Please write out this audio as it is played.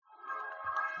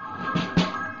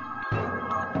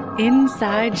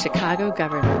Inside Chicago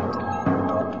Government.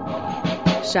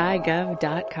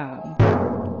 ChiGov.com.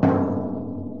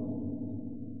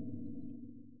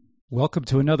 Welcome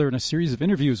to another in a series of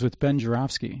interviews with Ben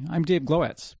Joravsky. I'm Dave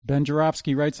Glowacz. Ben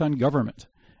Joravsky writes on government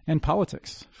and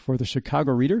politics for the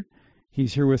Chicago Reader.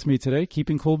 He's here with me today.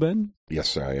 Keeping cool, Ben?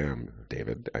 Yes, I am,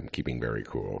 David. I'm keeping very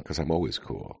cool because I'm always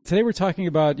cool. Today we're talking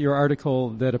about your article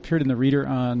that appeared in the Reader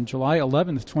on July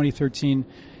 11th, 2013,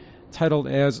 titled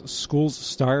As Schools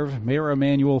Starve, Mayor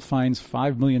Emanuel Finds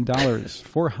 $5 million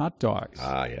for hot dogs.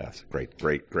 Ah, yes. Great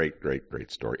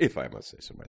story, if I must say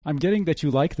so myself. I'm getting that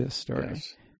you like this story.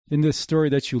 Yes. In this story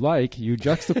that you like, you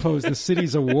juxtapose the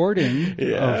city's awarding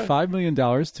of $5 million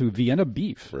to Vienna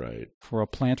Beef for a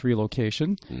plant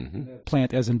relocation. Mm-hmm.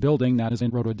 Plant as in building, not as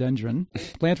in rhododendron.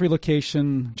 Plant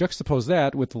relocation, juxtapose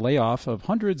that with the layoff of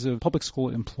hundreds of public school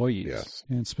employees. Yes.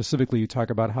 And specifically, you talk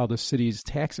about how the city's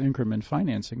tax increment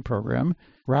financing program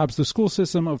robs the school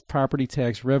system of property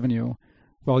tax revenue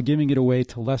while giving it away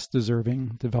to less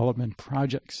deserving development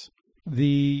projects.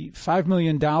 The $5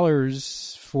 million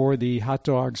for the hot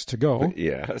dogs to go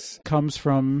comes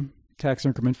from tax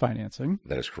increment financing.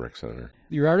 That is correct, Senator.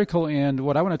 Your article and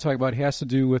what I want to talk about has to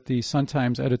do with the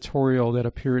Sun-Times editorial that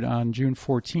appeared on June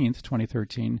 14th,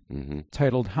 2013,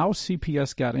 titled How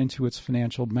CPS Got Into Its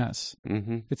Financial Mess.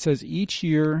 Mm-hmm. It says each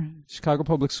year, Chicago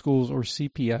Public Schools, or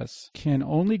CPS, can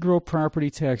only grow property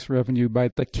tax revenue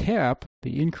by the cap,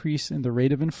 the increase in the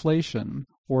rate of inflation,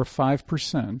 or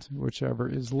 5%, whichever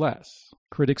is less.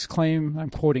 Critics claim, I'm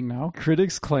quoting now,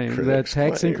 that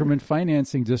tax increment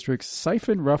financing districts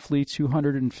siphon roughly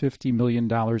 $250 million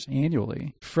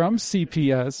annually from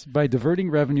CPS by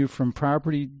diverting revenue from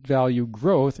property value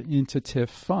growth into TIF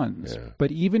funds. Yeah.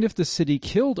 But even if the city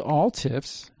killed all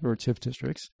TIFs, or TIF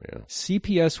districts,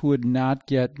 CPS would not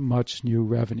get much new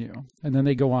revenue. And then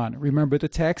they go on. Remember the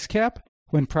tax cap?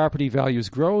 When property values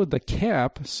grow, the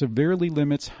cap severely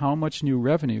limits how much new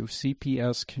revenue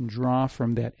CPS can draw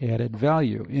from that added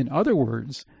value. In other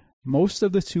words, most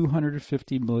of the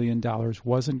 $250 million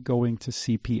wasn't going to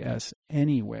CPS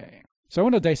anyway. So I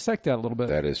want to dissect that a little bit.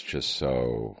 That is just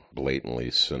so blatantly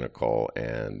cynical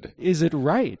and... Is it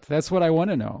right? That's what I want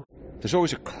to know. There's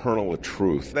always a kernel of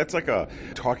truth. That's like a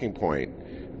talking point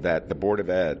that the Board of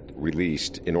Ed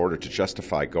released in order to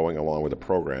justify going along with a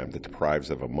program that deprives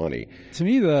them of money. To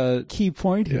me, the key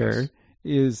point here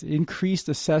is increased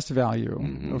assessed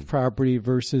value of property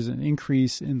versus an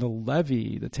increase in the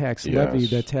levy, the tax levy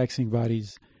that taxing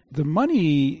bodies. The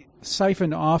money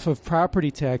siphoned off of property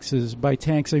taxes by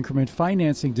tax increment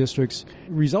financing districts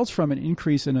results from an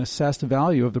increase in assessed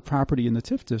value of the property in the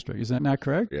TIF district. Is that not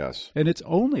correct? Yes. And it's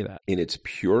only that. In its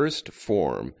purest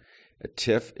form, a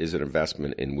TIF is an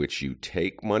investment in which you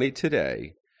take money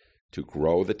today to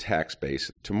grow the tax base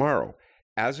tomorrow.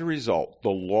 As a result, the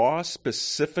law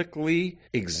specifically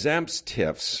exempts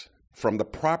TIFs from the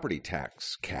property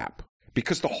tax cap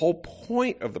because the whole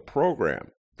point of the program,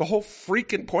 the whole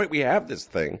freaking point we have this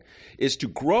thing, is to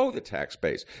grow the tax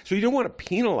base. So you don't want to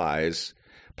penalize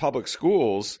public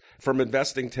schools from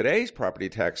investing today's property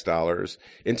tax dollars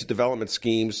into development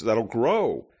schemes that'll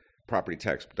grow property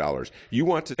tax dollars. You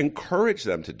want to encourage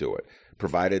them to do it,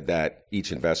 provided that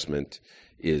each investment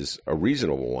is a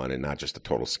reasonable one and not just a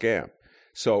total scam.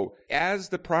 So as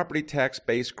the property tax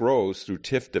base grows through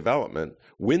TIF development,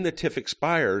 when the TIF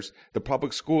expires, the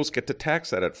public schools get to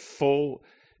tax that at full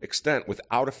extent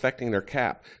without affecting their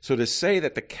cap. So to say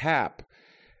that the cap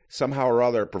somehow or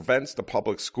other prevents the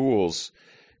public schools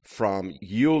from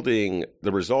yielding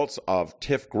the results of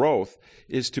TIF growth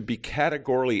is to be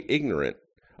categorically ignorant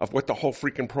of what the whole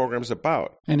freaking program is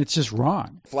about. And it's just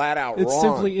wrong. Flat out wrong. It's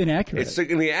simply inaccurate. It's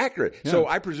simply inaccurate. Yeah. So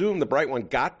I presume the Bright One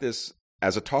got this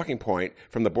as a talking point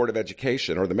from the Board of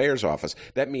Education or the mayor's office.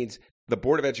 That means the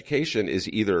Board of Education is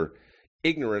either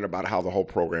ignorant about how the whole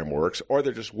program works, or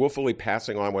they're just willfully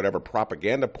passing on whatever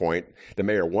propaganda point the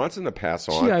mayor wants them to pass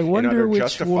on. I wonder which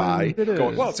justify one it is.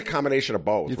 Well, it's a combination of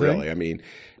both, really. I mean,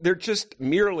 they're just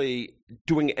merely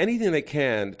doing anything they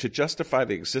can to justify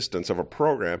the existence of a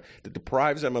program that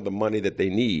deprives them of the money that they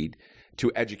need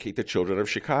to educate the children of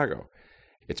Chicago.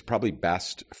 It's probably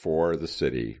best for the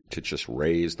city to just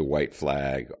raise the white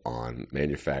flag on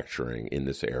manufacturing in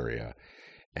this area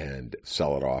and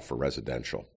sell it off for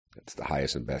residential. It's the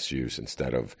highest and best use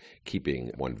instead of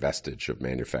keeping one vestige of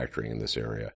manufacturing in this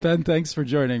area. Ben, thanks for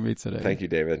joining me today. Thank you,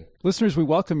 David. Listeners, we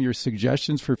welcome your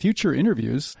suggestions for future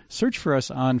interviews. Search for us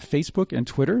on Facebook and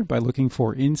Twitter by looking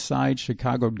for Inside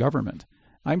Chicago Government.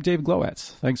 I'm Dave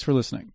Glowacz. Thanks for listening.